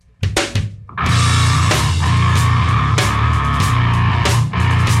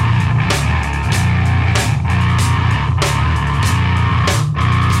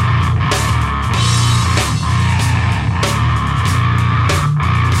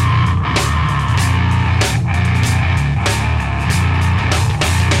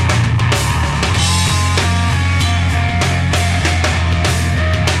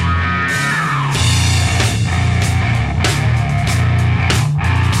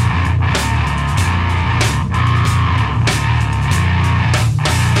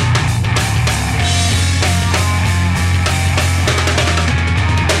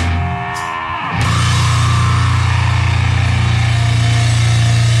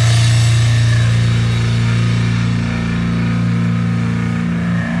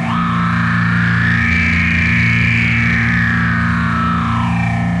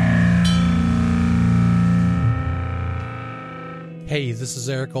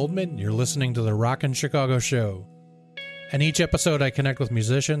Erik Oldman. You're listening to the Rockin' Chicago Show. In each episode, I connect with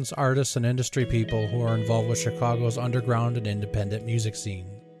musicians, artists, and industry people who are involved with Chicago's underground and independent music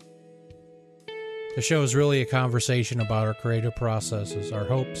scene. The show is really a conversation about our creative processes, our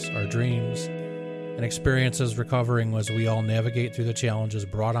hopes, our dreams, and experiences recovering as we all navigate through the challenges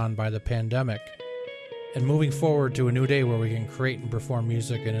brought on by the pandemic and moving forward to a new day where we can create and perform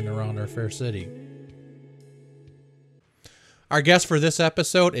music in and around our fair city. Our guest for this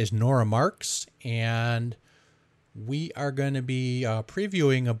episode is Nora Marks, and we are going to be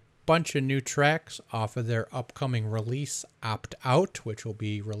previewing a bunch of new tracks off of their upcoming release, Opt Out, which will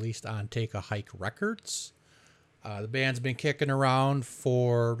be released on Take a Hike Records. The band's been kicking around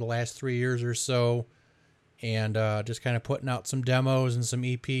for the last 3 years or so, and just kind of putting out some demos and some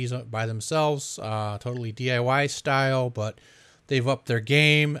EPs by themselves, totally DIY style, but they've upped their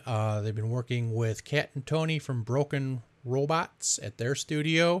game. They've been working with Kat and Tony from Broken Robots at their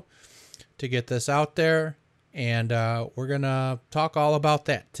studio to get this out there, and we're going to talk all about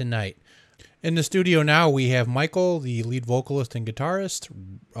that tonight. In the studio now, we have Michael, the lead vocalist and guitarist,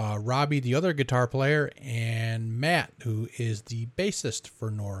 Robbie, the other guitar player, and Matt, who is the bassist for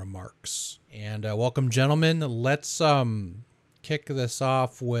Nora Marks. And welcome, gentlemen. Let's kick this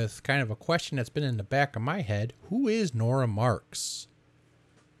off with kind of a question that's been in the back of my head. Who is Nora Marks?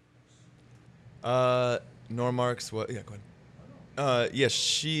 Nora Marks, what? Yeah, go ahead. Yes,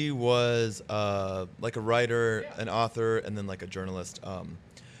 she was like a writer, an author, and then like a journalist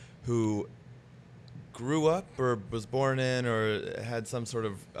who grew up or was born in or had some sort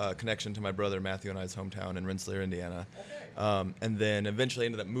of connection to my brother Matthew and I's hometown in Rensselaer, Indiana. And then eventually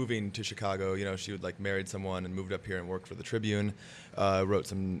ended up moving to Chicago. You know, she would like married someone and moved up here and worked for the Tribune. Wrote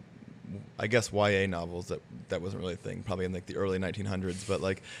some, I guess, YA novels. That wasn't really a thing, probably in like the early 1900s, but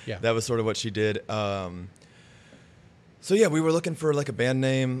like that was sort of what she did. So yeah, we were looking for like a band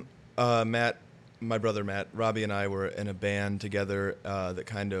name. Matt, my brother Matt, Robbie and I were in a band together that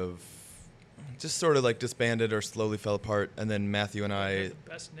kind of just sort of like disbanded or slowly fell apart. And then Matthew and I, the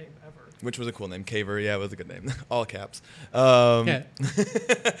best name ever, which was a cool name, Caver. Yeah, it was a good name, all caps. And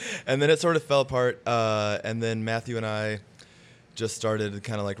then it sort of fell apart. And then Matthew and I just started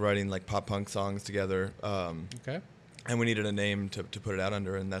kind of like writing like pop punk songs together. Okay. And we needed a name to put it out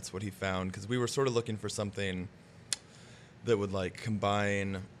under, and that's what he found, because we were sort of looking for something that would like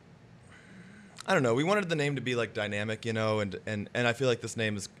combine, I don't know, we wanted the name to be like dynamic, you know, and I feel like this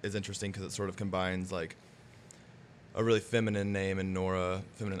name is interesting because it sort of combines like a really feminine name and Nora,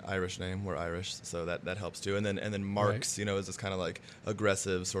 feminine Irish name, we're Irish, so that helps too, and then Marks, right, you know, is this kind of like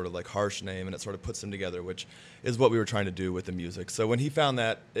aggressive, sort of like harsh name, and it sort of puts them together, which is what we were trying to do with the music. So when he found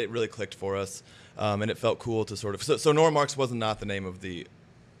that, it really clicked for us, and it felt cool to sort of, so Nora Marks was not the name of the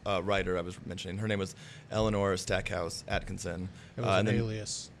writer I was mentioning. Her name was Eleanor Stackhouse Atkinson. It was an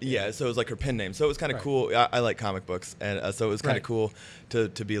alias. Yeah, so it was like her pen name. So it was kind of cool. I like comic books, and so it was kind of cool to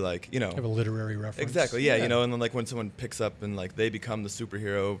be like, you know, have a literary reference. Exactly. Yeah, you know, and then like when someone picks up and like they become the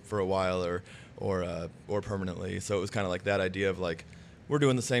superhero for a while or permanently. So it was kind of like that idea of like we're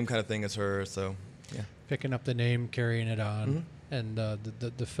doing the same kind of thing as her. So yeah, picking up the name, carrying it on, and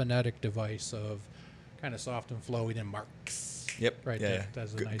the phonetic device of kind of soft and flowy, then Marks. Yep. Right. Yeah.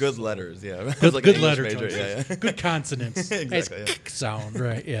 That's a nice good letters. Yeah. Good, like good letter choices. Yeah. Good consonants. Exactly. Nice sound.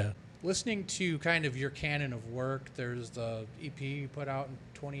 Right. Yeah. Listening to kind of your canon of work, there's the EP you put out in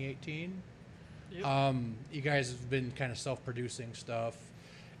 2018. Yep. You guys have been kind of self-producing stuff,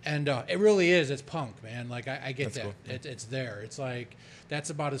 and it really is. It's punk, man. Like I get that's that. Cool. It's there. It's like that's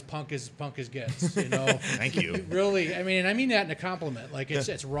about as punk as gets. You know. Thank you. Really. I mean that in a compliment. Like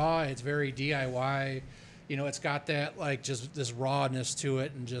it's raw. It's very DIY. You know, it's got that, like, just this rawness to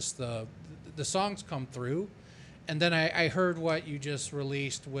it, and just the songs come through. And then I heard what you just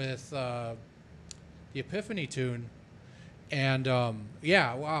released with the Epiphany tune. And,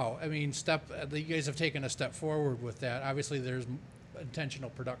 yeah, wow. I mean, you guys have taken a step forward with that. Obviously, there's intentional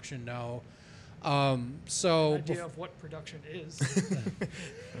production now. So idea of what production is.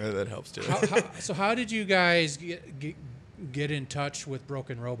 That helps, too. So how did you guys get in touch with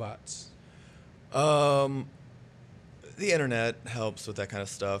Broken Robots? The internet helps with that kind of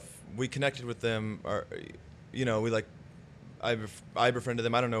stuff. We connected with them, you know, I befriended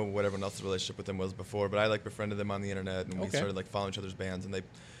them. I don't know what everyone else's relationship with them was before, but I like befriended them on the internet, and we started like following each other's bands, and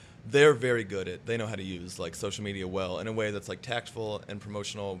they're very good they know how to use like social media well in a way that's like tactful and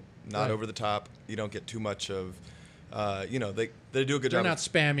promotional, not over the top. You don't get too much of, you know, they do a good job. They're not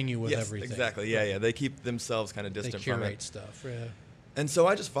spamming you with everything. Exactly. Yeah, yeah. They keep themselves kind of distant from it. They curate stuff. Yeah. And so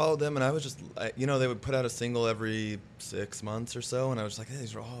I just followed them, and I was just, you know, they would put out a single every 6 months or so, and I was just like, hey,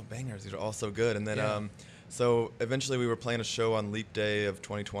 these are all bangers. These are all so good. And then So eventually we were playing a show on Leap Day of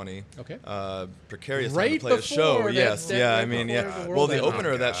 2020. Okay. Precarious Right time to play a show. before that- Yes. that Yeah. right I mean, before yeah. the Well, world the ended. opener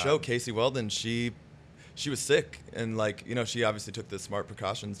of that God. show, Casey Weldon, she was sick, and like, you know, she obviously took the smart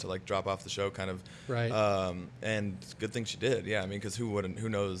precautions to like drop off the show, kind of. Right. And good thing she did. Yeah. I mean, because who wouldn't? Who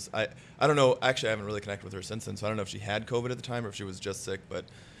knows? I don't know. Actually, I haven't really connected with her since then, so I don't know if she had COVID at the time or if she was just sick. But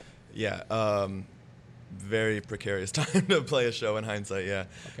yeah. Very precarious time to play a show in hindsight. Yeah.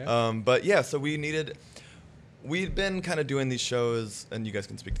 Okay. But yeah, so we'd been kind of doing these shows, and you guys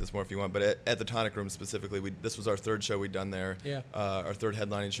can speak to this more if you want, but at the Tonic Room specifically, this was our third show we'd done there. Yeah. Our third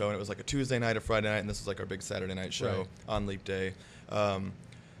headlining show, and it was like a Tuesday night, a Friday night, and this was like our big Saturday night show Right. on Leap Day.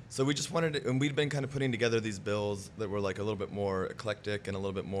 So we just wanted to, and we'd been kind of putting together these bills that were like a little bit more eclectic and a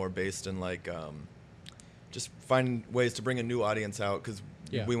little bit more based in like just finding ways to bring a new audience out, because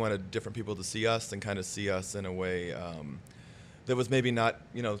Yeah. we wanted different people to see us and kind of see us in a way that was maybe not,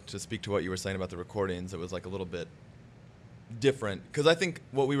 you know, to speak to what you were saying about the recordings, it was like a little bit different, because I think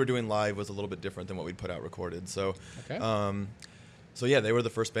what we were doing live was a little bit different than what we'd put out recorded. So, Okay. So yeah, they were the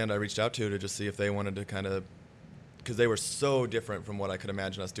first band I reached out to just see if they wanted to kind of, because they were so different from what I could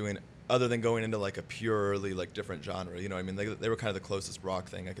imagine us doing, other than going into like a purely like different genre. You know what I mean? They were kind of the closest rock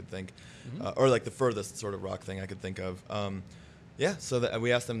thing I could think, or like the furthest sort of rock thing I could think of. Yeah, so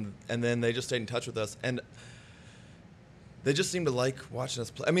we asked them, and then they just stayed in touch with us, and they just seemed to like watching us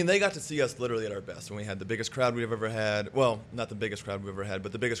play. I mean, they got to see us literally at our best when we had the biggest crowd we've ever had. Well, not the biggest crowd we've ever had,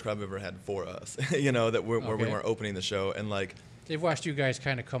 but the biggest crowd we've ever had for us. You know, where we Okay. weren't opening the show, and like They've watched you guys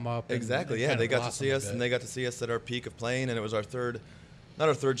kind of come up. exactly, and yeah, kind they of got to blossom see a us, bit. and they got to see us at our peak of playing, and it was our not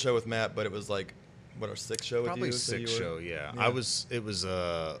our third show with Matt, but it was like our sixth show with Probably you. So sixth you were- show, yeah. Yeah. It was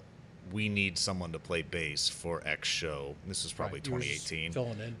we need someone to play bass for X show. This was probably Right, you were just 2018.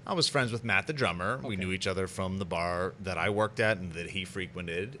 filling in. I was friends with Matt, the drummer. We Okay. knew each other from the bar that I worked at and that he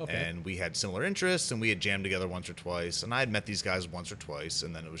frequented. Okay. And we had similar interests, and we had jammed together once or twice. And I had met these guys once or twice.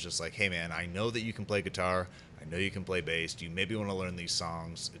 And then it was just like, hey, man, I know that you can play guitar. I know you can play bass. Do you maybe want to learn these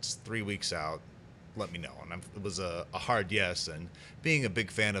songs? It's 3 weeks out. Let me know. And it was a hard yes. And being a big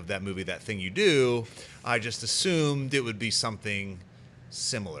fan of that movie, That Thing You Do, I just assumed it would be something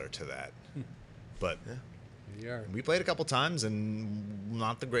similar to that. But Here you are. we played a couple times, and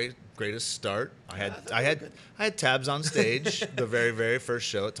not the greatest start. I had tabs on stage the very, very first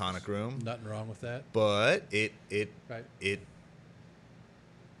show at Tonic Room, Nothing wrong with that. but it Right.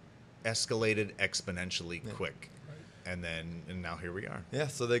 escalated exponentially quick, and now here we are. Yeah,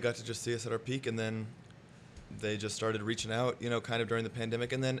 so they got to just see us at our peak, and then they just started reaching out, you know, kind of during the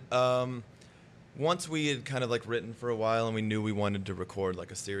pandemic. And then once we had kind of like written for a while and we knew we wanted to record like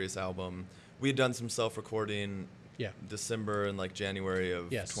a serious album, we had done some self-recording December and like January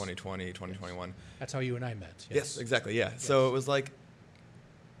of Yes. 2020, 2021. That's how you and I met. Yes, exactly, yeah. So it was like,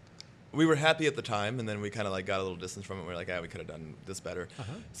 we were happy at the time, and then we kind of like got a little distance from it. We were like, we could have done this better.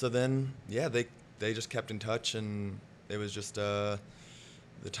 Uh-huh. So then, yeah, they just kept in touch, and it was just the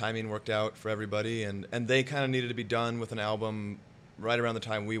timing worked out for everybody, and they kind of needed to be done with an album right around the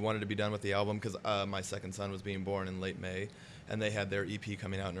time we wanted to be done with the album, because my second son was being born in late May, and they had their EP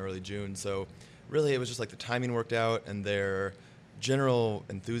coming out in early June. So really, it was just like the timing worked out, and their general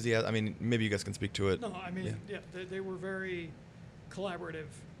enthusiasm. I mean, maybe you guys can speak to it. No, I mean, they were very collaborative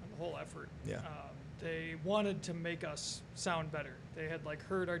on the whole effort. Yeah. They wanted to make us sound better. They had like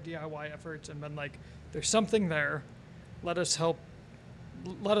heard our DIY efforts and been like, "There's something there. Let us help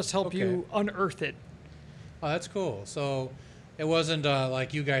you unearth it." Oh, that's cool. So it wasn't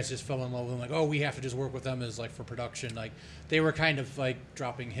like you guys just fell in love with them, like, oh, we have to just work with them as like for production. Like they were kind of like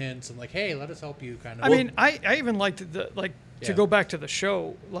dropping hints and like, hey, let us help you kind of. I mean, I even liked to Yeah. go back to the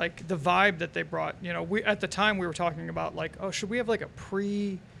show, like the vibe that they brought. You know, we at the time we were talking about like, oh, should we have like a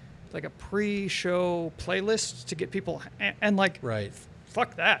pre-show playlist to get people and like, right.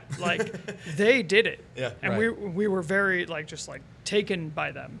 fuck that, like they did it. Yeah. And Right. we were very like just like taken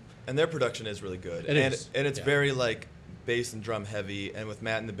by them. And their production is really good. It is, And it's yeah. very like bass and drum heavy. And with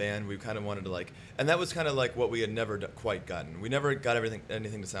Matt in the band, we kind of wanted to like, and that was kind of like what we had never quite gotten. We never got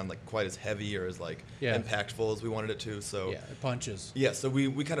anything to sound like quite as heavy or as like impactful as we wanted it to. So Yeah, it punches. yeah, so we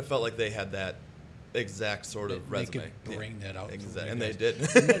kind of felt like they had that exact sort of They resume. could bring that out. Exactly, for and you they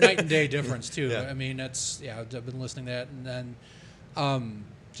guys. did. Night and day difference too. Yeah. I mean, I've been listening to that, and then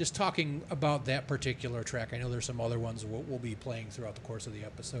just talking about that particular track. I know there's some other ones we'll be playing throughout the course of the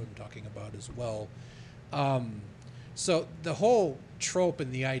episode and talking about as well. So the whole trope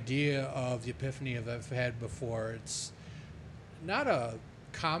and the idea of the epiphany I've had before, it's not a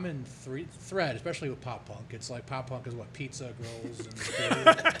common thread, especially with pop punk. It's like pop punk is what pizza, grills, and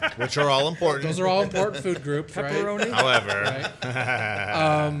beer. Which are all important. Those are all important food groups, Pepperoni. right? However,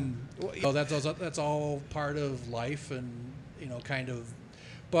 Right? That's all part of life, and kind of.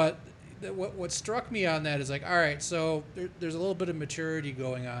 But what struck me on that is like, all right, so there's a little bit of maturity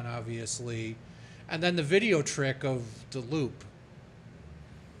going on, obviously, and then the video trick of the loop,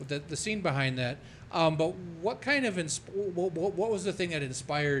 the scene behind that. But what kind of what was the thing that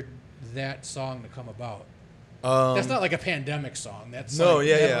inspired that song to come about? That's not like a pandemic song. That's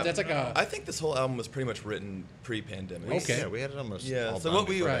That's like a. I think this whole album was pretty much written pre-pandemic. Okay. Yeah, we had it almost. Yeah. all So done what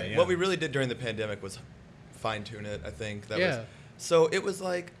we before that, yeah. what we really did during the pandemic was fine tune it. I think that Yeah. was. So it was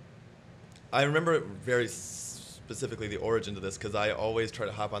like, I remember very specifically the origin to this because I always try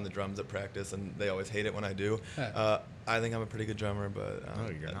to hop on the drums at practice and they always hate it when I do. I think I'm a pretty good drummer, but No,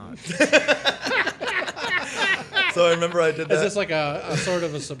 you're not. So I remember I did that. Is this like a sort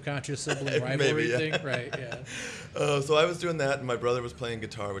of a subconscious sibling rivalry Maybe, yeah. thing? Right. Yeah. So I was doing that, and my brother was playing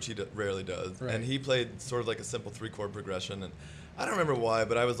guitar, which he rarely does. Right. And he played sort of like a simple 3-chord progression. And I don't remember why,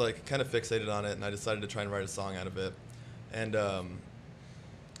 but I was like kind of fixated on it, and I decided to try and write a song out of it. And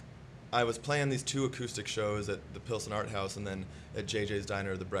I was playing these 2 acoustic shows at the Pilsen Art House and then at JJ's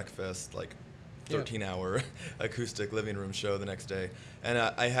Diner, the Breakfast, like 13-hour acoustic living room show the next day. And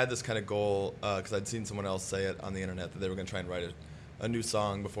I had this kind of goal because I'd seen someone else say it on the internet that they were going to try and write a new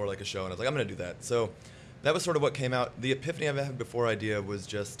song before like a show. And I was like, I'm going to do that. So that was sort of what came out. The epiphany I've had before idea was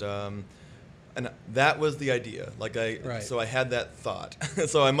just, and that was the idea. Like so I had that thought.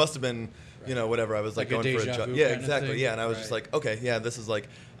 So I must have been, whatever. I was like Like a going for a deja job. vu Yeah, kind of exactly. thing? Yeah. And I was just like, okay, yeah, this is like,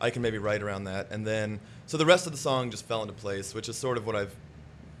 I can maybe write around that. And then, so the rest of the song just fell into place, which is sort of what I've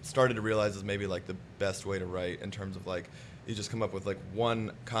started to realize is maybe like the best way to write in terms of like, you just come up with like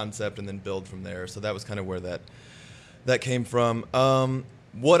one concept and then build from there. So that was kind of where that came from.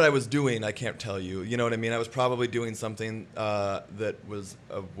 What I was doing, I can't tell you. You know what I mean? I was probably doing something that was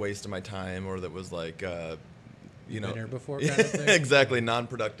a waste of my time, or that was like, Been here before kind of thing? exactly,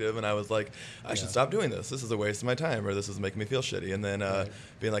 non-productive. And I was like, I should stop doing this. This is a waste of my time, or this is making me feel shitty. And then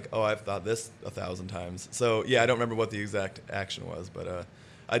being like, oh, I've thought this 1,000 times. So yeah, I don't remember what the exact action was, but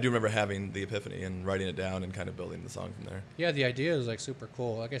I do remember having the epiphany and writing it down and kind of building the song from there. Yeah, the idea is like super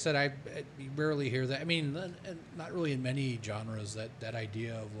cool. Like I said, I rarely hear that. I mean, and not really in many genres that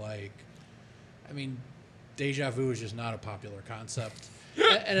idea of like, I mean, deja vu is just not a popular concept.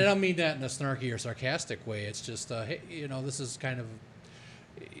 And I don't mean that in a snarky or sarcastic way. It's just, hey, this is kind of,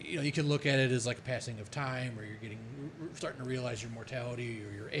 you can look at it as like a passing of time, or you're starting to realize your mortality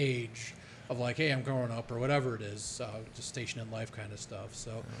or your age. Of like, hey, I'm growing up, or whatever it is, just station in life kind of stuff.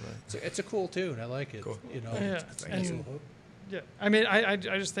 So it's a cool tune. I like it. Cool. Yeah. And, Yeah, I mean, I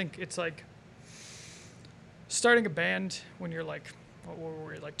just think it's like starting a band when you're like, what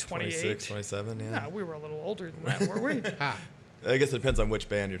were we, like 28? 26, 27, yeah. No, we were a little older than that, weren't we? I guess it depends on which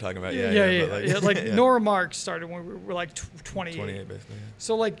band you're talking about. Yeah. But Like Nora Marks started when we were like 28. 28, basically. Yeah.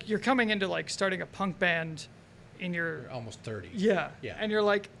 So like you're coming into like starting a punk band in your almost 30. Yeah. Yeah. And you're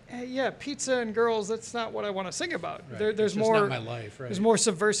like, hey, yeah, pizza and girls, that's not what I want to sing about. Right. There's It's just more not my life, right? There's more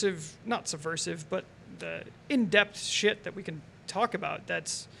not subversive, but the in-depth shit that we can talk about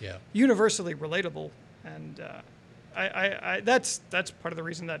that's universally relatable. And I that's part of the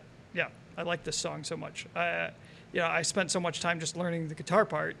reason that I like this song so much. I spent so much time just learning the guitar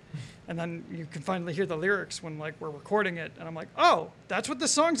part, and then you can finally hear the lyrics when like we're recording it, and I'm like, oh, that's what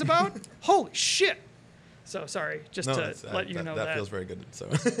this song's about? Holy shit. So sorry, just to let you know that. That feels very good. So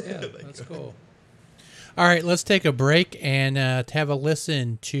yeah, that's cool. All right, let's take a break and have a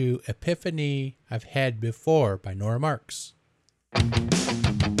listen to Epiphany I've Had Before by Nora Marks.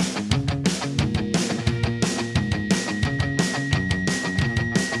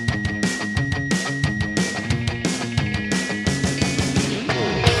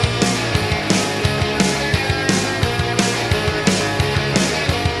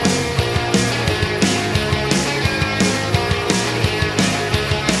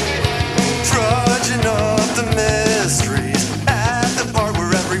 Trudging up the mysteries at the part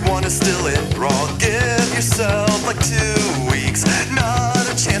where everyone is still enthralled. Give yourself like 2 weeks.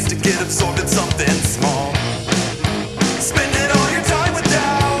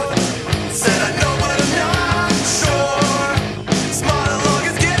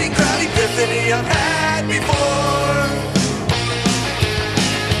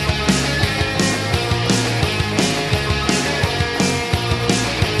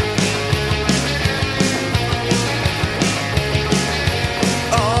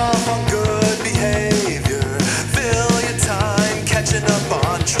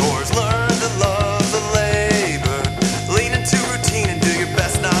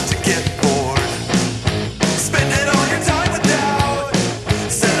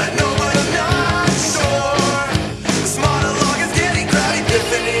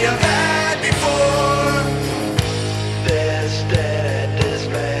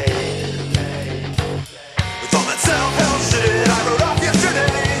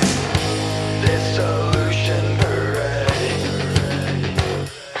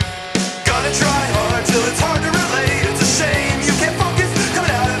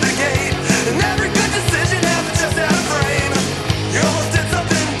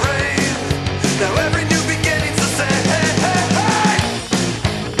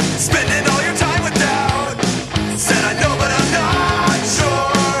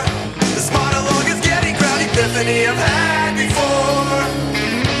 any I've had before.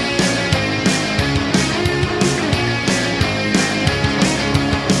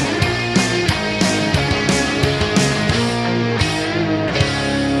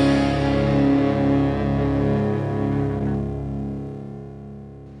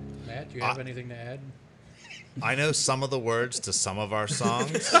 Matt, do you have anything to add? I know some of the words to some of our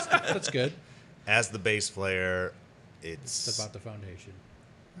songs. That's good. As the bass player, it's It's about the foundation.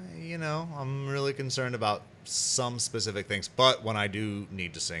 you know, I'm really concerned about some specific things. But when I do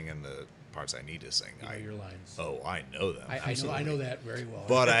need to sing in the parts I need to sing, You know your lines. I know them. I know that very well.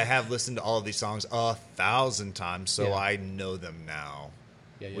 But I have listened to all of these songs 1,000 times, so Yeah. I know them now,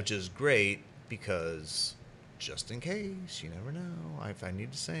 which is great because just in case, you never know if I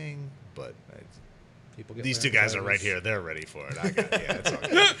need to sing. But People get these two guys are right laryngitis. here. They're ready for it. It's all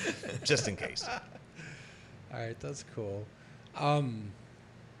good. Just in case. All right, that's cool.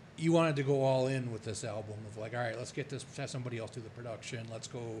 You wanted to go all in with this album of like, all right, let's get this, have somebody else do the production. Let's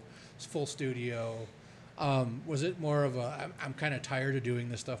go full studio. Was it more of a, I'm kind of tired of doing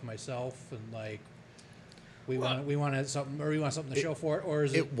this stuff myself, and like, we want something, or we want something to show for it, or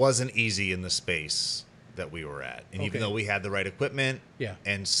is it? It wasn't easy in the space that we were at, and even Okay. though we had the right equipment, Yeah.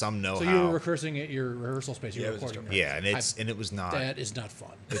 and some know-how. So you were rehearsing at your rehearsal space. You Yeah, were it was recording. just there. yeah, and it was not. That is not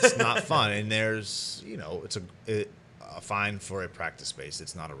fun. It's not fun, and there's it's a fine for a practice space.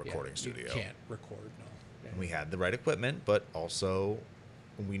 It's not a recording studio. You can't record. No. Yeah. And we had the right equipment, but also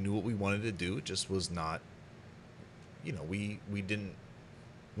we knew what we wanted to do. It just was not. We didn't.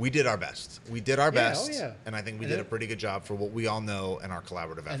 We did our best. We did our best, and I think we And did a it- pretty good job for what we all know in our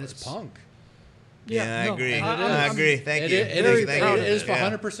collaborative efforts. And it's punk. Yeah, no, I agree. I- I agree. Thank It you. is- Very Thank proud you. of It is Yeah.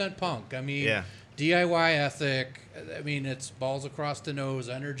 100% punk. I mean, Yeah. DIY ethic. I mean, it's balls across the nose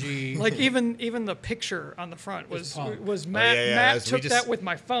energy. Like even the picture on the front It's was punk. Matt. yeah, Matt as we took just- that with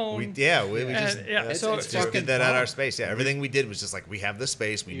my phone. We and, just so it's just fucking did that at our punk. space. Yeah, everything we did was just like we have this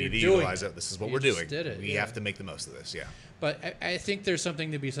space, we You're need to doing utilize it. it. This is what You we're just doing. did it, We yeah. have to make the most of this. Yeah. But I think there's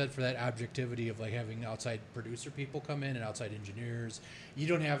something to be said for that objectivity of like having outside producer people come in and outside engineers. You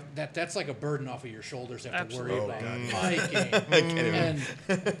don't have that. That's like a burden off of your shoulders to have Absolutely. to worry about I miking. even. And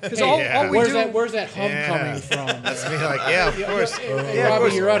because hey, all we do. where's that hum Yeah. coming from? That's me. Like, yeah, of course. Robbie, Yeah, of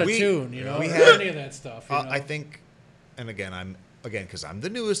course. you're out of We- tune. You know, we or had- any of that stuff. You know? I think, and again, because I'm the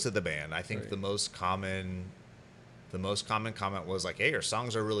newest of the band. I think Right. the most common comment was like, "Hey, your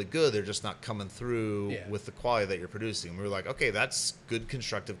songs are really good. They're just not coming through Yeah. with the quality that you're producing." And we were like, "Okay, that's good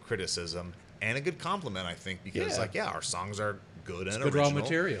constructive criticism and a good compliment, I think, because our songs are good and good raw original.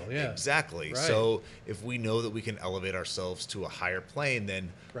 material, yeah. Exactly. Right. So if we know that we can elevate ourselves to a higher plane,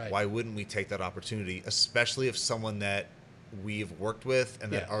 then Right. why wouldn't we take that opportunity? Especially if someone that we've worked with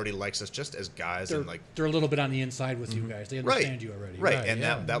and that Yeah. already likes us just as guys they're, and like they're a little bit on the inside with you guys. They understand you already. Right. And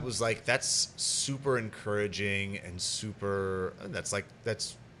yeah. that was like that's super encouraging and super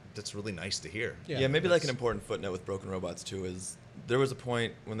that's really nice to hear. Yeah, maybe like an That's- important footnote with Broken Robots too is there was a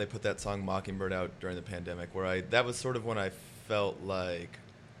point when they put that song Mockingbird out during the pandemic where that was sort of when I felt like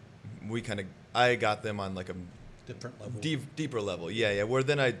I got them on like a different level. deeper level. Yeah, where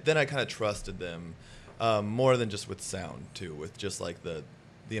then I kind of trusted them more than just with sound too, with just like the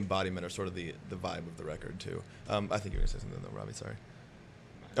embodiment or sort of the vibe of the record too. I think you were gonna say something though, Robbie. Sorry.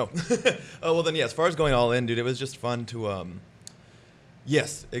 Oh, oh well then yeah. As far as going all in, dude, it was just fun to.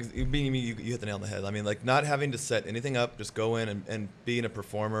 Yes, you hit the nail on the head. I mean, like not having to set anything up, just go in and being a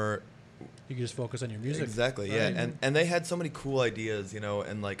performer. You can just focus on your music. Exactly, right? yeah. And they had so many cool ideas,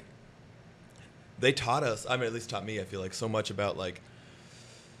 and like they taught us, I mean, at least taught me, I feel like, so much about like,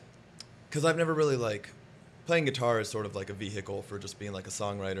 because I've never really like, playing guitar is sort of like a vehicle for just being like a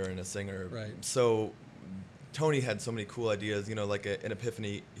songwriter and a singer. Right. So Tony had so many cool ideas, like in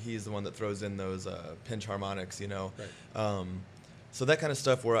Epiphany, he's the one that throws in those pinch harmonics, Right. So that kind of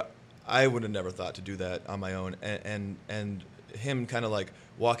stuff where I would have never thought to do that on my own, and him kind of like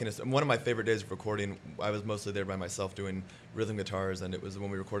walking us. One of my favorite days of recording, I was mostly there by myself doing rhythm guitars, and it was when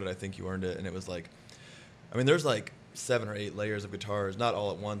we recorded I Think You Earned It, and it was like, I mean, there's like 7 or 8 layers of guitars, not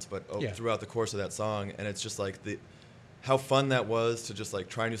all at once, but throughout the course of that song, and it's just like how fun that was to just like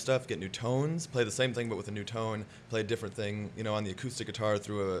try new stuff, get new tones, play the same thing but with a new tone, play a different thing, on the acoustic guitar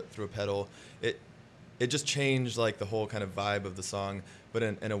through a pedal. It just changed like the whole kind of vibe of the song, but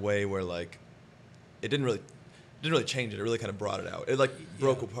in a way where like it didn't really change it. It really kind of brought it out. It like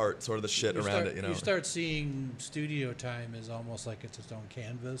broke apart sort of the shit around it. You start seeing studio time as almost like it's its own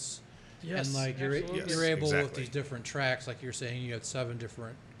canvas. Yes, and like absolutely. you're able with exactly. these different tracks, like you're saying, you had 7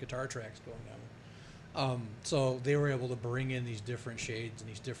 different guitar tracks going on. So they were able to bring in these different shades and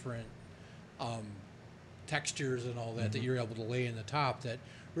these different textures and all that that you're able to lay in the top that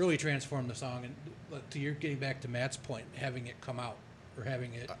really transform the song. And to you're getting back to Matt's point, having it come out or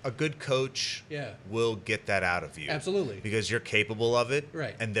having it. A good coach will get that out of you. Absolutely. Because you're capable of it.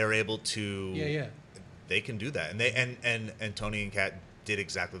 Right. And they're able to. Yeah. They can do that. And they and Tony and Kat did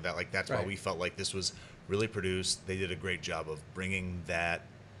exactly that. Like, that's why we felt like this was really produced. They did a great job of bringing that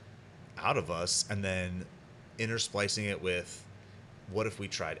out of us and then intersplicing it with, what if we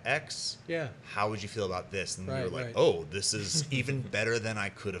tried X? Yeah. How would you feel about this? And we were like, right. oh, this is even better than I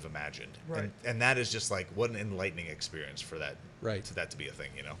could have imagined. Right. And that is just like, what an enlightening experience for that. Right. For that to be a thing,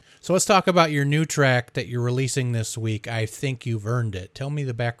 you know? So let's talk about your new track that you're releasing this week. I Think You've Earned It. Tell me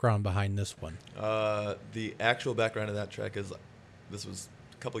the background behind this one. The actual background of that track is, this was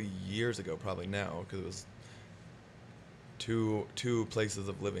a couple years ago, probably now, because it was two places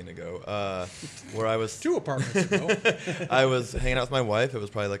of living ago, where I was 2 apartments ago. I was hanging out with my wife. It was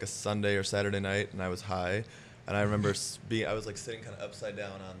probably like a Sunday or Saturday night, and I was high. And I remember I was like sitting kind of upside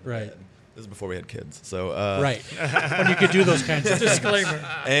down on the bed. This is before we had kids, so right when you could do those kinds of disclaimer.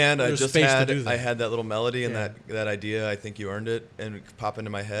 And I just had that little melody and Yeah. that idea. I think you earned it, and it pop into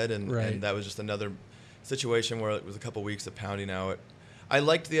my head, and that was just another situation where it was a couple weeks of pounding out. I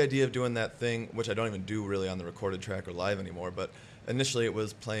liked the idea of doing that thing, which I don't even do really on the recorded track or live anymore. But initially, it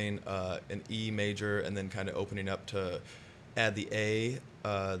was playing an E major and then kind of opening up to add the A,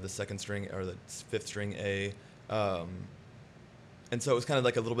 the second string or the fifth string A. And so it was kind of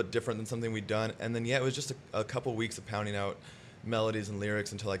like a little bit different than something we'd done. And then, it was just a couple weeks of pounding out melodies and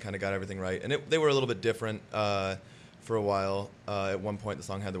lyrics until I kind of got everything right. And they were a little bit different for a while. At one point, the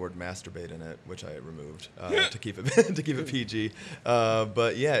song had the word masturbate in it, which I removed to keep it PG.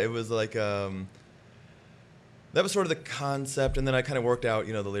 But yeah, it was like that was sort of the concept. And then I kind of worked out,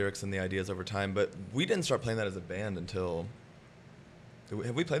 the lyrics and the ideas over time. But we didn't start playing that as a band until...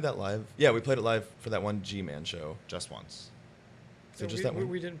 Have we played that live? Yeah, we played it live for that one G-Man show. Just once. So just that one?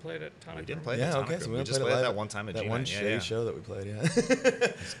 We didn't play it at Tonic. We didn't play it Yeah, at Tonic okay. So Room. we We just played played it it live that one time at that G-Man. one shitty show that we played,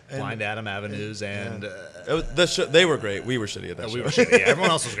 yeah. Blind Adam Avenues and... they were great. We were shitty at that show. we were shitty. Yeah, everyone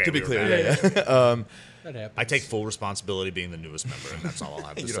else was great. To be We were clear, bad. yeah. That happens. I take full responsibility being the newest member, and that's all I'll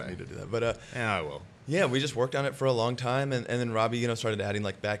have to You say. don't need to do that. But yeah, I will. yeah, we just worked on it for a long time, and then Robbie, started adding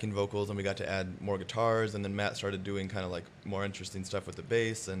like backing vocals, and we got to add more guitars, and then Matt started doing kind of like more interesting stuff with the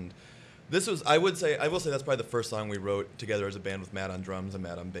bass, and this was, I will say that's probably the first song we wrote together as a band with Matt on drums and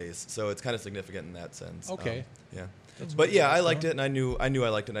Matt on bass, so it's kind of significant in that sense. Okay. Yeah. But yeah, I liked it, and I knew I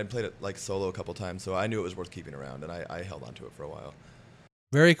liked it, and I'd played it like solo a couple times, so I knew it was worth keeping around, and I held on to it for a while.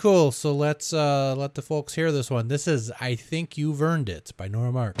 Very cool. So let's let the folks hear this one. This is I Think You've Earned It by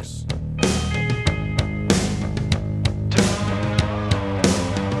Nora Marks.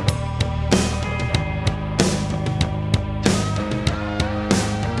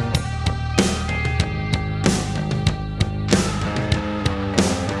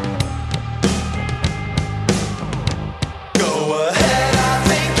 Go ahead, I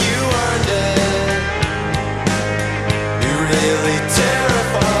think you earned it. You really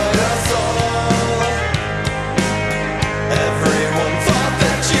terrified us all. Everyone thought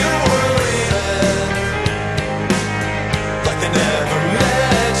that you were leaving, like they never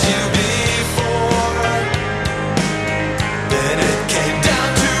met you before. Then it came down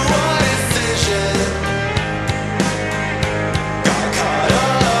to a decision. Got caught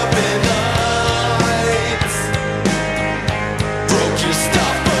up in lights. Broke your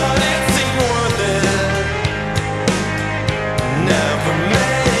stuff, but it seemed worth it. Never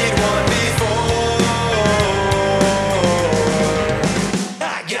made one before.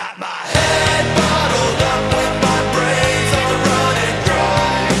 I got my head bottled up, but my brains are running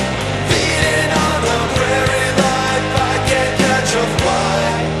dry. Feeding on the prairie life, I can't catch a fly.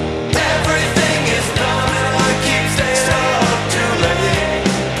 Everything is numb and I keep staying up too late.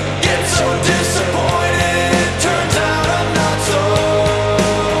 Get so disappointed, turns out I'm not so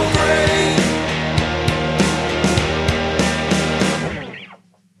great.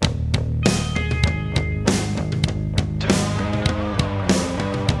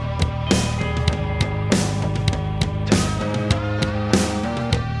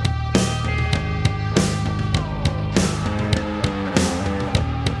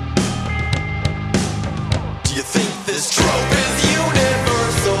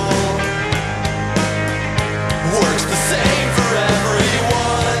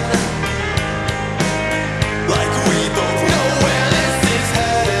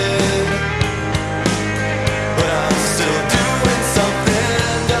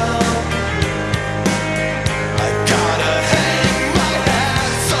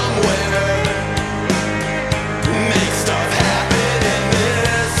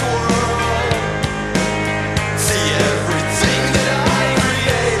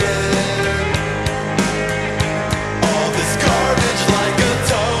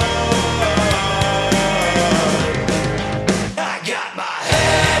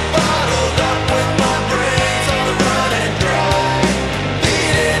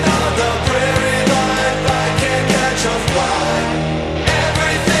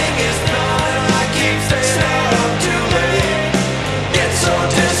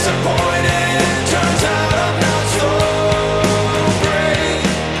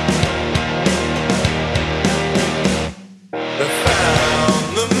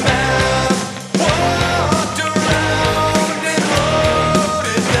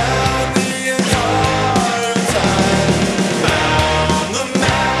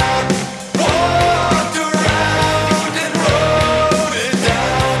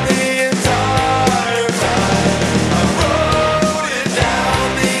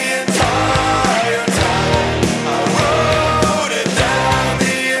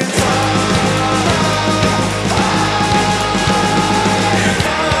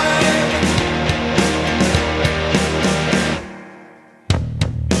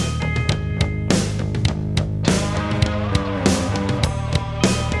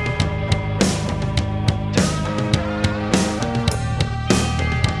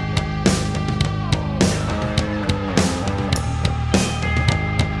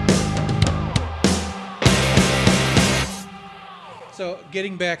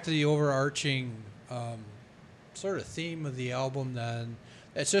 getting back to the overarching sort of theme of the album, then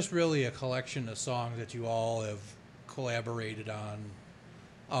it's just really a collection of songs that you all have collaborated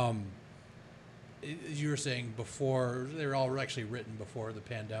on. As you were saying before, they were all actually written before the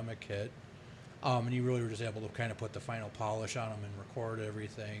pandemic hit, and you really were just able to kind of put the final polish on them and record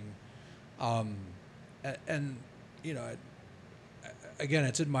everything. And you know, again,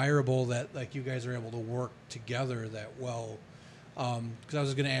 it's admirable that like you guys are able to work together that well. Because I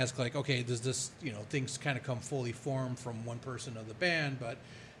was going to ask, like, okay, does this, you know, things kind of come fully formed from one person of the band, but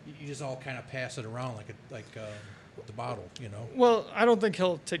you just all kind of pass it around like the bottle, you know? Well, I don't think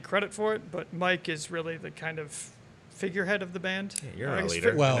he'll take credit for it, but Mike is really the kind of figurehead of the band. Yeah, you're I our guess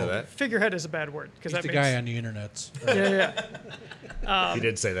leader. well, I know that. Figurehead is a bad word because He's that the means guy on the internets. yeah. He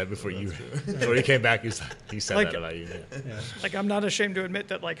did say that before before he came back. He said Like- that about you. Yeah. Like, I'm not ashamed to admit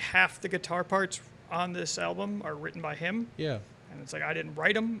that like half the guitar parts on this album are written by him. Yeah. And it's like I didn't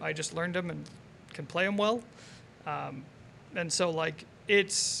write them; I just learned them and can play them well. And so like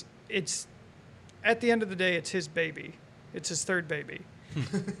it's at the end of the day, it's his baby. It's his third baby,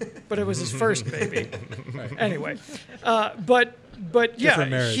 but it was his first baby. Right. Anyway, but yeah,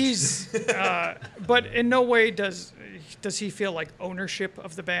 Different marriage. he's but in no way does he feel like ownership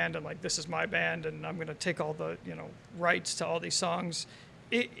of the band and like this is my band and I'm going to take all the rights to all these songs.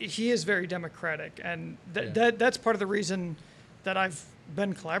 He is very democratic, and that's part of the reason that I've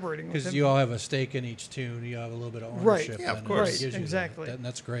been collaborating with him. Because you all have a stake in each tune. You have a little bit of Right. ownership. Yeah, of and it course. gives you that. Exactly. And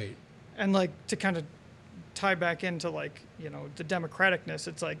that's great. And like to kind of tie back into like the democraticness,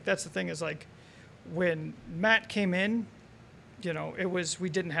 it's like that's the thing is like when Matt came in, it was we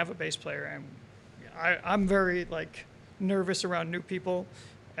didn't have a bass player, and I'm very like nervous around new people,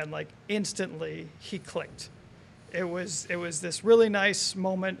 and like instantly he clicked. It was this really nice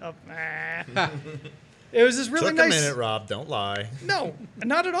moment of It was this really Took nice. a minute, Rob. Don't lie. No,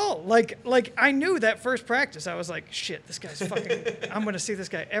 not at all. Like I knew that first practice. I was like, shit, this guy's fucking. I'm gonna see this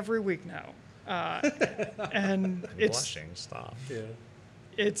guy every week now. And I'm it's blushing. Stop. Yeah.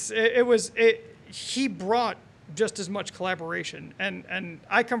 He brought just as much collaboration, and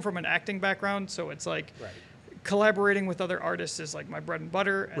I come from an acting background, so it's like. Right. Collaborating with other artists is like my bread and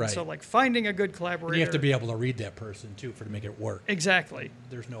butter, and so Right. like finding a good collaborator. And you have to be able to read that person, too, to make it work. Exactly.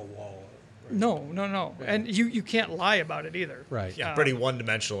 There's no wall. No, Yeah. and you can't lie about it either. Right. Yeah, pretty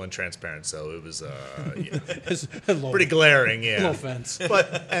one-dimensional and transparent. So it was yeah, It's a little, pretty glaring. Yeah. little fence.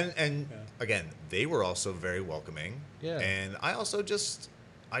 But and again, they were also very welcoming. Yeah. And I also just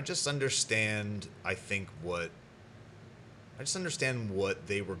understand. I just understand what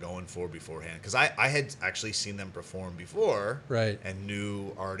they were going for beforehand, because I had actually seen them perform before, Right. and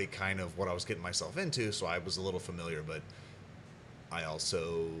knew already kind of what I was getting myself into, so I was a little familiar. But I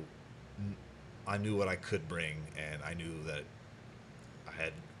also I knew what I could bring, and I knew that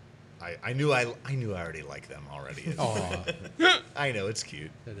I knew I already liked them already. Aw, I know it's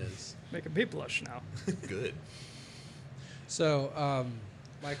cute. it is. Making me blush now. Good. So,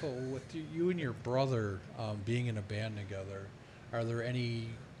 Michael, with you and your brother being in a band together, are there any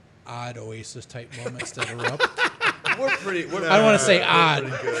odd Oasis type moments that are up? We're pretty. I don't want to say odd.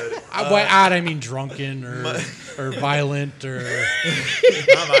 Pretty good. By odd, I mean drunken or violent or.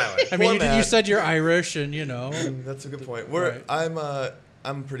 Not violent. I mean, Poor you Matt. said you're Irish, and That's a good point. Right.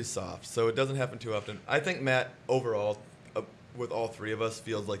 I'm pretty soft, so it doesn't happen too often. I think Matt overall, with all three of us,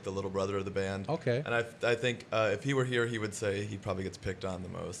 feels like the little brother of the band. Okay. And I think if he were here, he would say he probably gets picked on the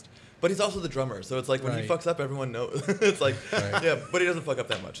most. But he's also the drummer, so it's like when he Right. fucks up, everyone knows. It's like, Right. yeah, but he doesn't fuck up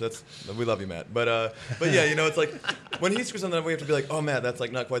that much. We love you, Matt. But yeah, it's like when he screws something up, we have to be like, oh, Matt, that's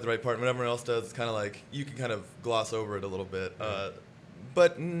like not quite the right part. And when everyone else does, it's kind of like you can kind of gloss over it a little bit.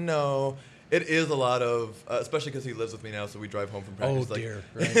 But no. It is a lot of, especially because he lives with me now, so we drive home from practice. oh like, dear,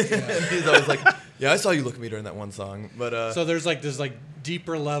 right? Yeah. and he's always like, "Yeah, I saw you look at me during that one song." But So there's like this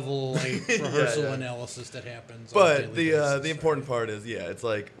deeper level rehearsal yeah. analysis that happens. on a but daily basis, the important part is, it's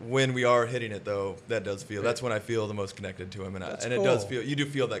like when we are hitting it though, that does feel. That's when I feel the most connected to him, That's and it does cool. feel. You do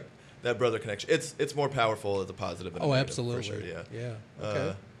feel that brother connection. It's more powerful as a positive than a Oh, negative, absolutely. for sure. Yeah. Yeah.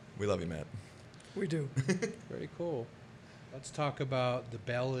 Okay. We love you, Matt. We do. Very cool. Let's talk about the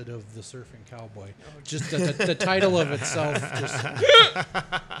Ballad of the Surfing Cowboy. Oh, Just the title of itself. Just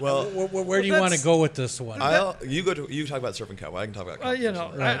Well, where do you want to that's- go with this one? you talk about surfing cowboy. I can talk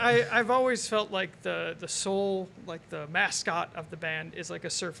about. Right. I've always felt like the soul, like the mascot of the band is like a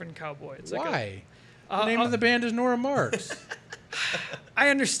surfing cowboy. It's like Why? The name of the band is Nora Marks. I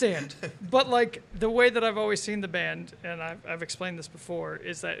understand, but like the way that I've always seen the band, and I've explained this before,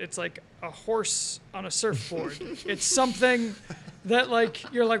 is that it's like a horse on a surfboard. It's something that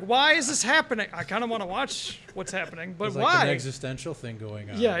like you're like, why is this happening? I kind of want to watch what's happening, but There's why? like an existential thing going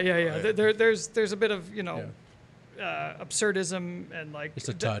on. Yeah. Right. There's a bit of absurdism and like It's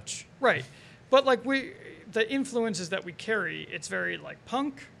a touch. right, but like the influences that we carry, it's very like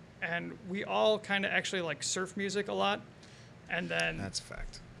punk, and we all kind of actually like surf music a lot, and then That's a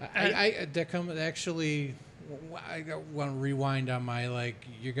fact. I want to rewind on my like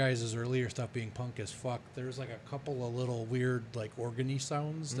you guys' earlier stuff being punk as fuck. There's like a couple of little weird like organy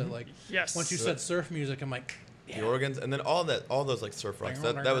sounds that like Yes. once you said surf music, I'm like The organs, and then all those like surf rocks.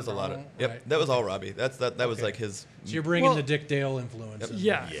 That was a lot of. Yep, Right. that was all Robbie. That was Okay. like his. So you're bringing Well- the Dick Dale influence. in.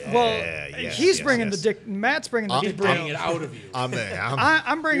 yeah. Yeah, Well, yes, he's yes, bringing yes. the dick. Matt's bringing the I'm dick. Bringing Dale. it out of you.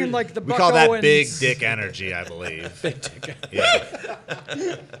 I'm bringing like the We Buck call that Owens. big dick energy, I believe. Big dick.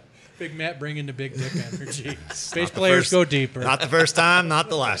 Yeah. Big Matt bringing the big dick energy. Bass Not the players first- go deeper. Not the first time, not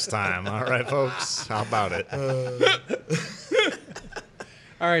the last time. All right, folks. How about it?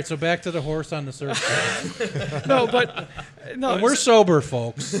 All right, so back to the horse on the surfboard. No, but no, And we're sober,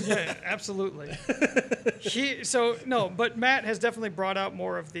 folks. yeah, absolutely. But Matt has definitely brought out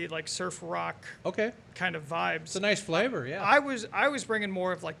more of the like surf rock Okay, kind of vibes. it's a nice flavor. Yeah, I was bringing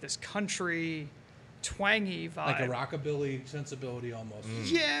more of like this country, twangy vibe, like a rockabilly sensibility almost.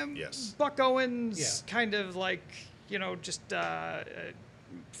 Yeah, Yes. Buck Owens, Yeah. kind of like just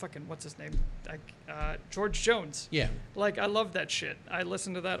fucking what's his name, George Jones. Yeah, Like I love that shit. I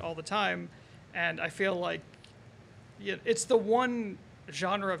listen to that all the time, and I feel like it's the one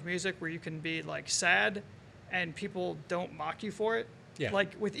genre of music where you can be like sad, and people don't mock you for it. Yeah.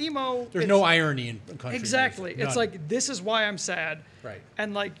 Like with emo, there's it's- no irony in country. exactly. music. It's None. like this is why I'm sad. Right.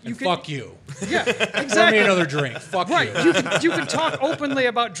 And like you And can fuck you. Yeah, Pour me exactly. another drink. Fuck Right, you. you can talk openly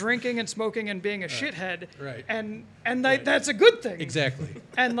about drinking and smoking and being a shithead, Right. And that's a good thing. Exactly.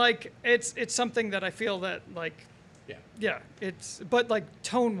 And like it's something that I feel that like Yeah. it's but like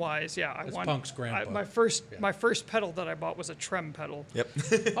tone wise, I That's want punk's grandpa. my first pedal that I bought was a trem pedal. Yep.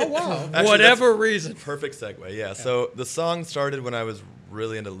 Oh wow. Actually, Whatever reason. Perfect segue. Yeah. So the song started when I was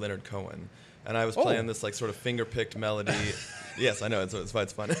really into Leonard Cohen, and I was playing this like sort of finger-picked melody. Yes, I know. It's why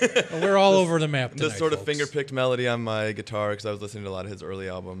it's fun. Well, we're all over the map tonight, This sort of folks. finger-picked melody on my guitar because I was listening to a lot of his early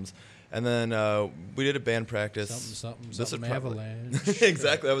albums. And then we did a band practice. Something, This is probably- avalanche.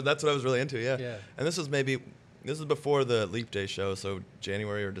 Exactly. That's what I was really into. Yeah. Yeah. And this was before the Leap Day show, so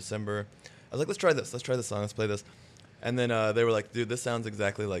January or December. I was like, let's try this. Let's try this song. Let's play this. And then they were like, dude, this sounds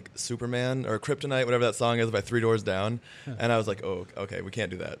exactly like Superman or Kryptonite, whatever that song is by Three Doors Down. And I was like, oh, okay, we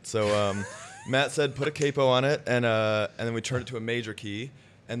can't do that. So Matt said, put a capo on it, and then we turned it to a major key.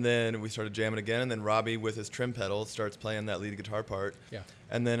 And then we started jamming again, and then Robbie with his trim pedal starts playing that lead guitar part. Yeah.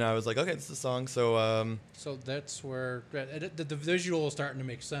 And then I was like, okay, this is the song. So So that's where the visual is starting to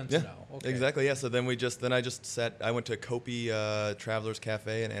make sense yeah, now. Okay. exactly. Yeah. So then I went to Kopi Travelers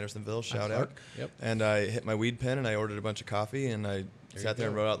Cafe in Andersonville. Shout out. Yep. And I hit my weed pen and I ordered a bunch of coffee and I sat there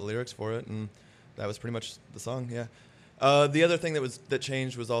and go. wrote out the lyrics for it, and that was pretty much the song. Yeah. The other thing that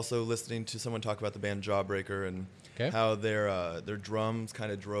changed was also listening to someone talk about the band Jawbreaker and Okay. how their drums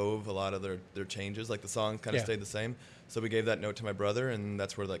kind of drove a lot of their changes. Like the songs kind of Yeah. stayed the same. So we gave that note to my brother, and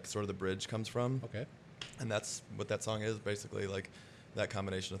that's where like sort of the bridge comes from. Okay. And that's what that song is, basically, like that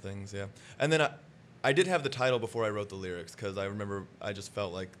combination of things, yeah. And then I did have the title before I wrote the lyrics, because I remember I just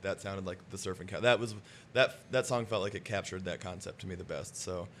felt like that sounded like the surfing cat. That song felt like it captured that concept to me the best.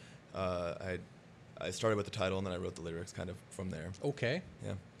 So I started with the title, and then I wrote the lyrics kind of from there. Okay.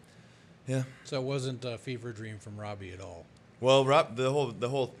 Yeah. Yeah. So it wasn't a fever dream from Robbie at all. Well, Rob, the whole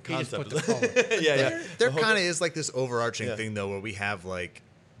He just concept. put the color. yeah. There The whole- kind of is like this overarching Yeah. thing, though, where we have like,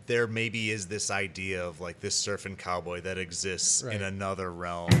 there maybe is this idea of like this surfing cowboy that exists Right. in another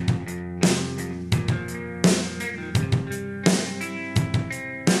realm.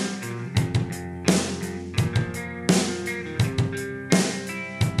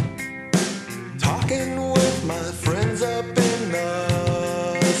 Talking with my friends up in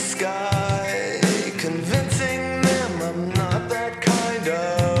the sky, convincing them I'm not that kind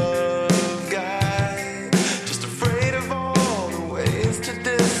of guy. Just afraid of all the ways to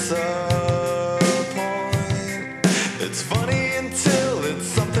disappoint. It's funny until it's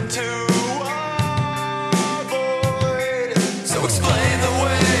something to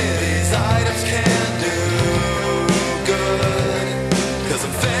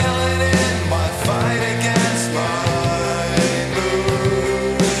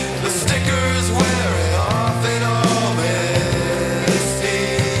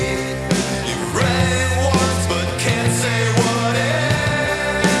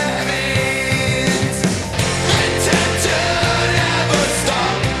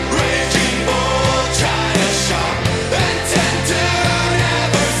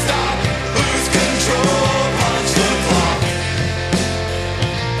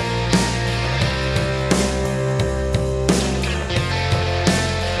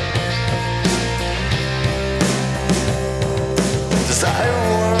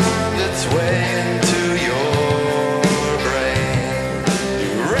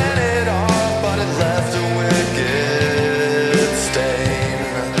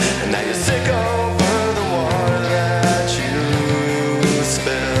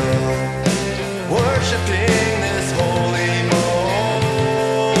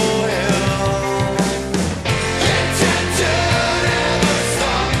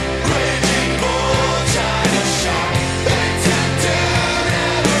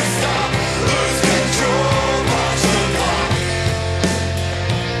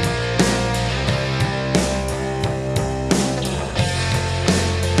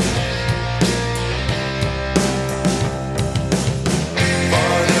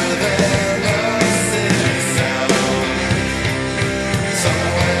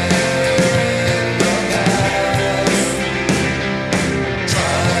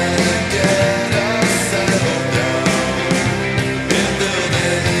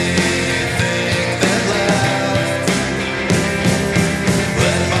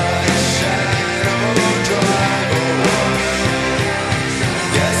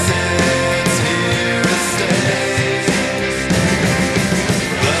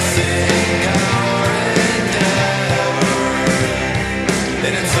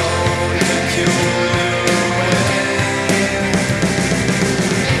in its own peculiar way.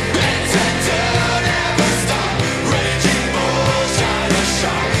 Let terror never stop, raging bull shine a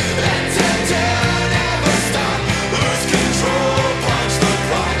shot. Let terror never stop, lose control, punch the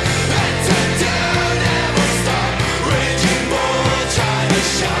clock. Let terror never stop, raging bull shine a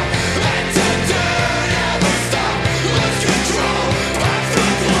shot. Let terror never stop, lose control, punch the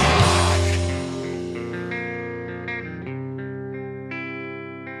clock.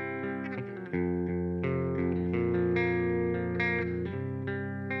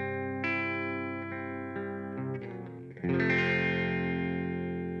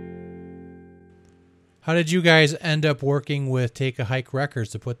 How did you guys end up working with Take a Hike Records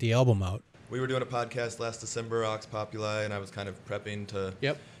to put the album out? We were doing a podcast last December, Ox Populi, and I was kind of prepping to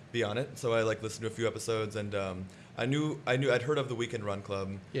be on it. So I listened to a few episodes, and I knew I'd heard of the Weekend Run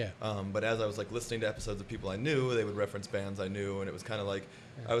Club. Yeah. But as I was listening to episodes of people I knew, they would reference bands I knew, and it was kind of like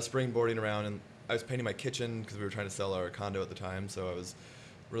I was springboarding around, and I was painting my kitchen because we were trying to sell our condo at the time. So I was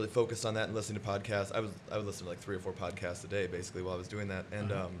really focused on that and listening to podcasts. I would listen to 3 or 4 podcasts a day basically while I was doing that,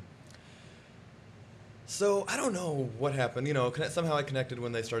 and. So I don't know what happened. Somehow I connected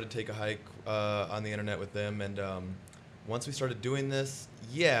when they started Take a Hike on the internet with them, and once we started doing this,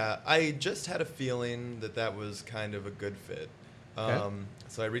 I just had a feeling that was kind of a good fit. Okay.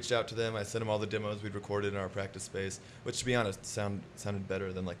 So I reached out to them. I sent them all the demos we'd recorded in our practice space, which, to be honest, sounded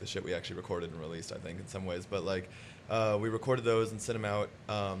better than the shit we actually recorded and released, I think, in some ways. But we recorded those and sent them out,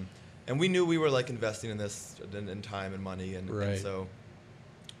 and we knew we were investing in this in time and money, and so.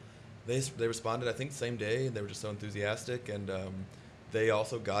 They responded, I think, same day. They were just so enthusiastic, and they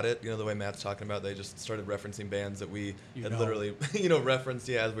also got it. The way Matt's talking about, they just started referencing bands that we had literally, referenced,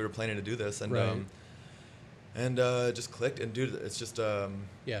 as we were planning to do this, and it just clicked. And dude, it's just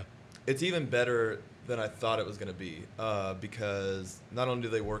it's even better than I thought it was going to be, because not only do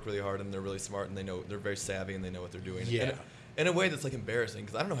they work really hard and they're really smart and they're very savvy and they know what they're doing. Yeah. In a way that's embarrassing,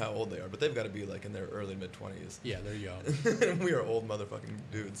 because I don't know how old they are, but they've got to be in their early mid-20s. Yeah, they're young. And we are old motherfucking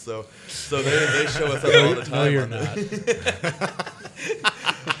dudes, so they show us up all the time. No, you're not.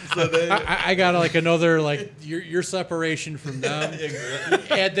 So I got another your separation from them.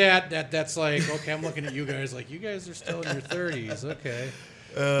 Add that's okay. I'm looking at you guys you guys are still in your 30s. Okay.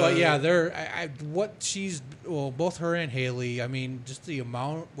 But yeah, they're both her and Haley. I mean, just the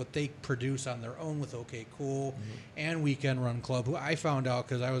amount what they produce on their own with OK Cool and Weekend Run Club, who I found out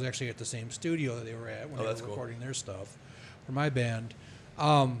because I was actually at the same studio that they were at when they were recording their stuff for my band.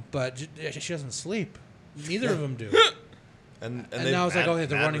 But she doesn't sleep. Neither of them do. And now it's they're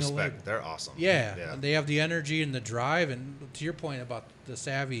running respect. a leg. They're awesome. Yeah, and they have the energy and the drive. And to your point about the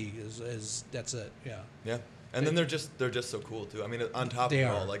savvy is that's it. Yeah. Yeah. And then they're just so cool too. I mean, on top of it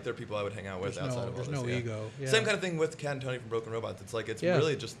all, they're people I would hang out with outside of all this. There's no ego. Yeah. Same kind of thing with Cat and Tony from Broken Robots. It's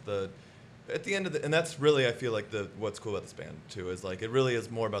really just at the end of and that's really, I feel what's cool about this band too is it really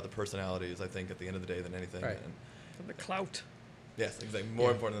is more about the personalities, I think, at the end of the day than anything. Right. And the clout. Yes, exactly.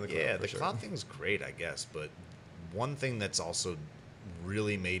 More important than the clout. Yeah, the clout thing's great, I guess. But one thing that's also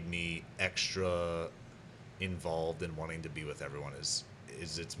really made me extra involved in wanting to be with everyone is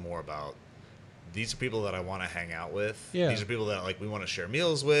it's more about. These are people that I want to hang out with. Yeah. These are people that we want to share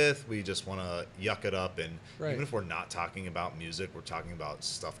meals with. We just want to yuck it up, and even if we're not talking about music, we're talking about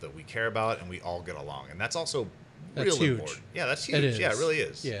stuff that we care about, and we all get along. And that's also real huge. Important. Yeah, that's huge. It is. Yeah, it really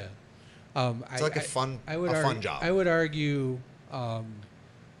is. Yeah, it's a fun job. I would argue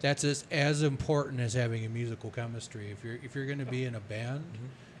that's as important as having a musical chemistry. If you're going to be in a band.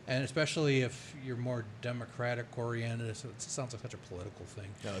 And especially if you're more democratic oriented, it sounds like such a political thing.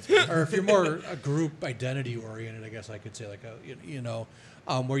 No, or if you're more a group identity oriented, I guess I could say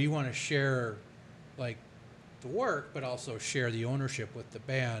where you want to share the work, but also share the ownership with the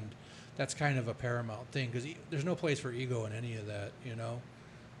band. That's kind of a paramount thing because there's no place for ego in any of that.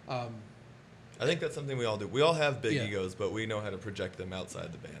 I think that's something we all do. We all have big egos, but we know how to project them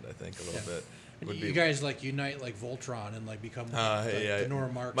outside the band, I think, a little bit. You guys unite like Voltron and become the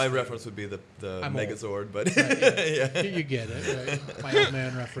Nora Marks. My reference would be the Megazord, but you get it, right? My old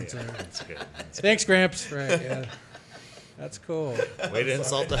man reference there. That's good. Thanks, Gramps. Right, yeah. That's cool. Way to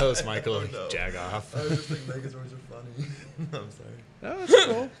insult the host, Michael. Jag off. I just think Megazords are funny. I'm sorry. No, that's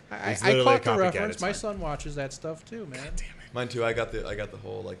cool. I caught the reference. My son watches that stuff too, man. God damn it. Mine too. I got the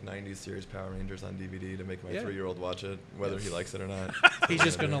whole 90s series Power Rangers on DVD to make my 3-year-old watch it, whether he likes it or not. He's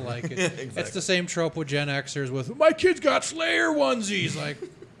just gonna like it. Exactly. It's the same trope with Gen Xers with my kid's got Slayer onesies.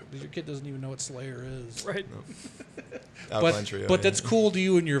 Your kid doesn't even know what Slayer is. Right. No. But that's cool to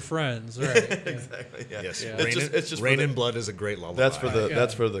you and your friends, right? Exactly. Yeah. Yes. Yeah. It's just Rain and Blood is a great lullaby. That's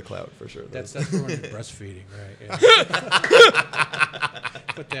for the clout for sure. That's for when you're breastfeeding, right? Yeah.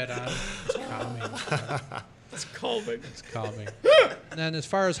 put that on. It's calming. It's calming. It's calming. And then as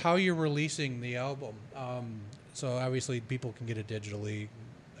far as how you're releasing the album, so obviously people can get it digitally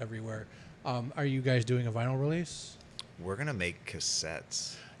everywhere. Are you guys doing a vinyl release? We're going to make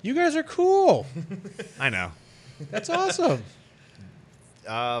cassettes. You guys are cool. I know. That's awesome.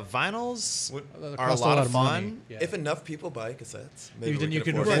 Vinyls They are a cost lot of money. fun. Yeah. If enough people buy cassettes, maybe Then we you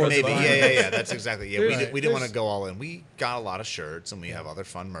can afford afford it. the Maybe, vinyl. yeah. That's exactly. Yeah, There's- we didn't want to there's- go all in. We got a lot of shirts, and we have other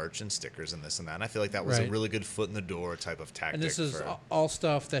fun merch and stickers and this and that. And I feel like that was a Right. really good foot in the door type of tactic. And this is for, all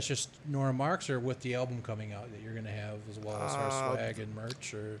stuff that's just Nora Marks, or with the album coming out that you're going to have as well as our swag and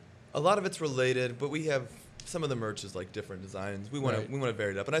merch, or A lot of it's related, but we have some of the merch is like different designs. We want Right. to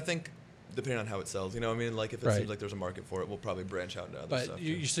vary it up, and I think depending on how it sells, I mean, like if it Right. seems like there's a market for it, we'll probably branch out into other but stuff.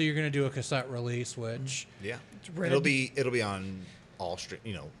 so you're going to do a cassette release, which yeah, red. it'll be on all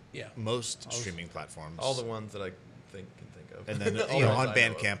Yeah. most streaming platforms. all the ones that I can think of, and then All you the know ones on I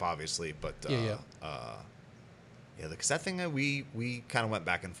know of. Bandcamp obviously, but Yeah. the cassette thing we kind of went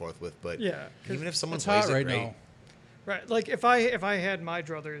back and forth with, but Yeah, 'cause even if someone it's plays hot it right great, now. Right. Like if I had my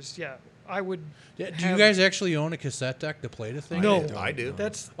druthers, yeah, I would. Yeah, do you have- guys actually own a cassette deck to play the thing? No, I do.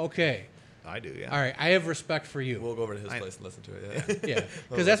 That's Okay. I do, yeah. All right. I have respect for you. We'll go over to his place and listen to it. Yeah. Yeah.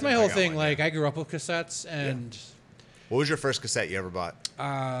 Because that's my whole got thing. one, Like, I grew up with cassettes, and What was your first cassette you ever bought?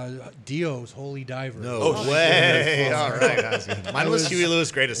 Dio's Holy Diver. No Oh, way! All right, that's good. Mine was Huey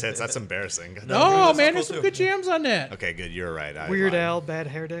Lewis' Greatest Hits. That's embarrassing. No, that's man, cool there's some too. good jams on that. Okay, good. You're right. I Weird lied. Al, Bad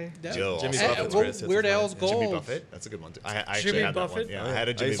Hair Day. That- Joe Jimmy also. Buffett's well, greatest hits Weird is mine. Al's Yeah. Jimmy Gold. Buffett. That's a good one too. I actually Jimmy had that Buffett? one. Yeah, Oh, I had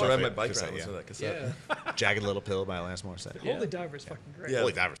a I Jimmy used to ride my Buffett bike cassette. around listening to that cassette. Yeah. Jagged Little Pill by Alanis Morissette. Holy Diver is fucking great. Yeah.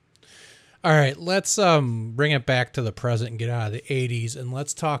 Holy Divers. All right, let's bring it back to the present and get out of the 80s, and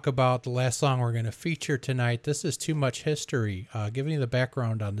let's talk about the last song we're going to feature tonight. This is Too Much History. Give me the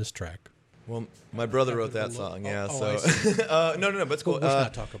background on this track. Well, my brother wrote that song, yeah. I So, no, but it's cool. Let's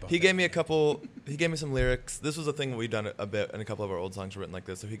not talk about he that. gave me a couple. He gave me some lyrics. This was a thing we've done a bit, and a couple of our old songs were written like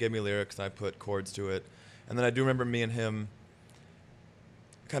this. So he gave me lyrics, and I put chords to it, and then I do remember me and him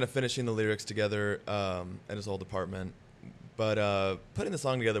kind of finishing the lyrics together at his old apartment. But putting the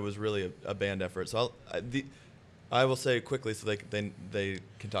song together was really a band effort. So I will say quickly so they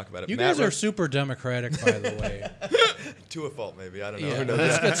can talk about it. You Matt guys are wrote- super democratic, by the way. to a fault, maybe. I don't know. Yeah, Who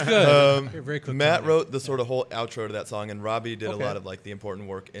knows? that's good. You're very quick. Matt to wrote the sort of whole outro to that song, and Robbie did Okay. a lot of like the important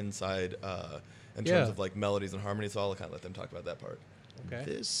work inside in Yeah. terms of like melodies and harmony. So I'll kind of let them talk about that part.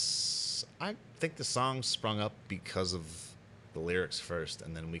 Okay. I think the song sprung up because of the lyrics first,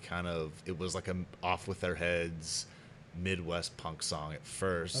 and then it was like a off with their heads Midwest punk song at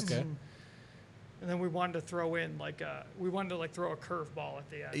first. Okay. And then we wanted to throw in throw a curveball at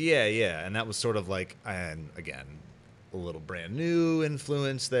the end. Yeah, and that was sort of like, and again, a little brand new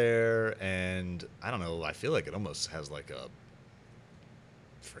influence there, and I don't know, I feel like it almost has like a,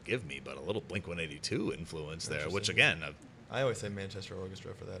 forgive me, but a little Blink-182 influence there, which again, I always say Manchester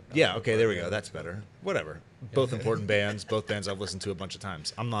Orchestra for that. yeah, okay, there we go, that's better. Whatever. Both important bands, both bands I've listened to a bunch of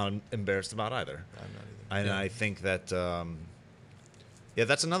times. I'm not embarrassed about either. I'm not either. And I think that,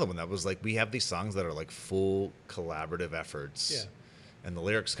 that's another one that was like, we have these songs that are like full collaborative efforts. Yeah. And the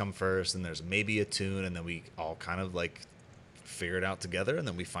lyrics come first, and there's maybe a tune, and then we all kind of like figure it out together, and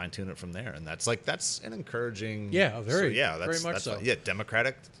then we fine tune it from there. And that's an encouraging. Yeah, very that's much so. Yeah,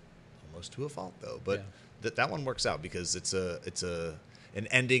 democratic, almost to a fault though. But Yeah. that one works out because it's an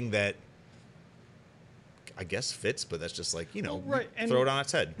ending that I guess fits, but that's just like, Well, right, and- throw it on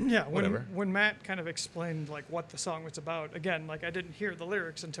its head. Yeah, Whatever. when Matt kind of explained like what the song was about, again, like I didn't hear the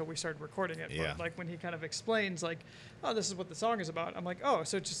lyrics until we started recording it. Yeah. But like when he kind of explains like, oh, this is what the song is about, I'm like, oh,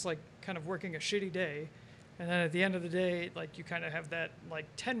 so it's just like kind of working a shitty day, and then at the end of the day, like you kind of have that like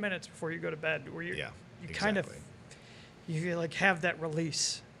 10 minutes before you go to bed where you kind of you like have that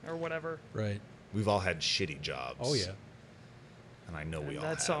release or whatever. Right. We've all had shitty jobs. Oh, yeah. And I know we And all that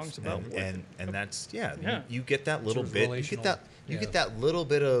have. song's about and that's Yeah. You get that little It's bit. You relational. get that little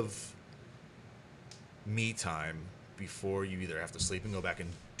bit of me time before you either have to sleep and go back and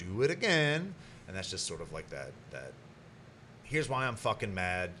do it again, and that's just sort of like that. Here's why I'm fucking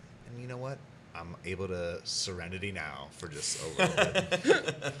mad, and you know what? I'm able to serenity now for just a little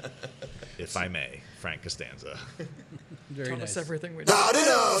bit, if I may, Frank Costanza. Very Tell nice. us everything we know. Not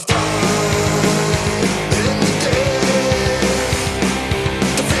enough time in the day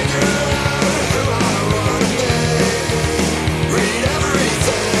to figure out who I wanna be. Read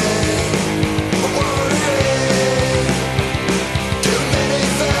everything, but what it is. Too many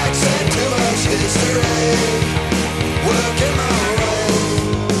facts and too much history. Working my way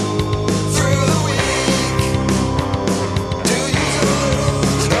through the week to use a little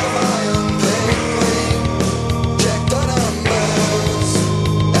of my unpaid week. Check the numbers.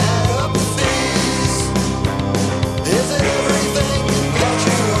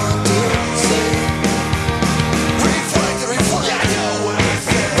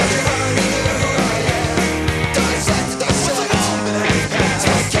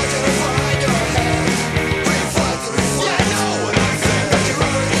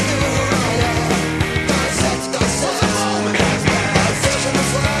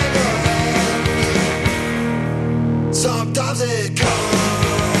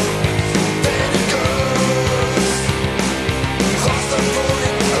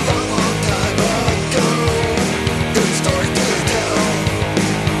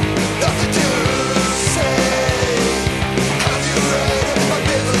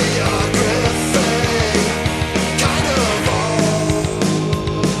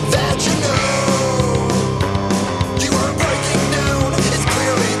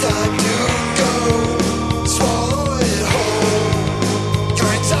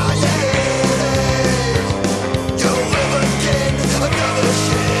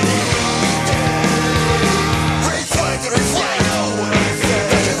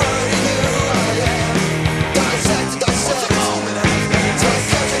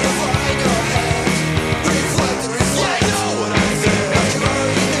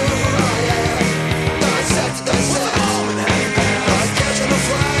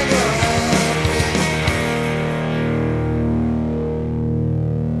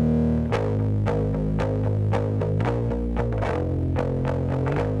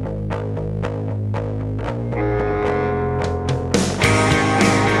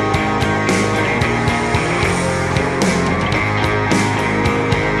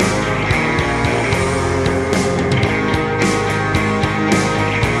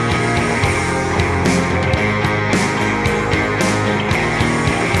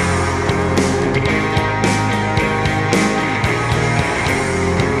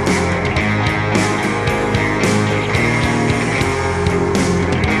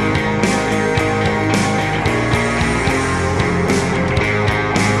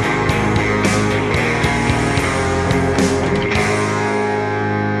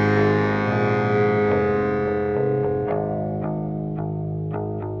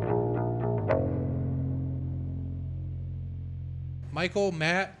 Michael,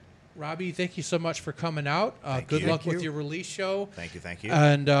 Matt, Robbie, thank you so much for coming out. Good luck with your release show. Thank you.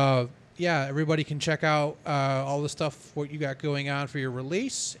 And yeah, everybody can check out all the stuff, what you got going on for your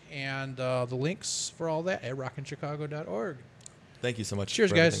release, and the links for all that at rockinchicago.org. Thank you so much.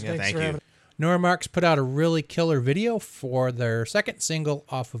 Cheers, for guys. everything. Thank you. Nora Marks put out a really killer video for their second single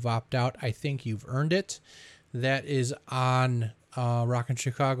off of Opt Out, I Think You've Earned It. That is on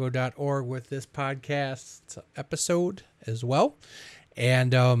rockinchicago.org with this podcast episode as well.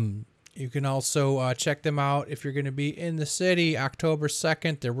 And you can also check them out if you're going to be in the city October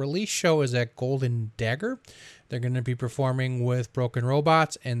 2nd. The release show is at Golden Dagger. They're going to be performing with Broken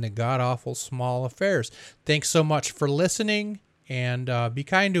Robots and the God Awful Small Affairs. Thanks so much for listening, and be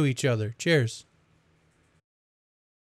kind to each other. Cheers.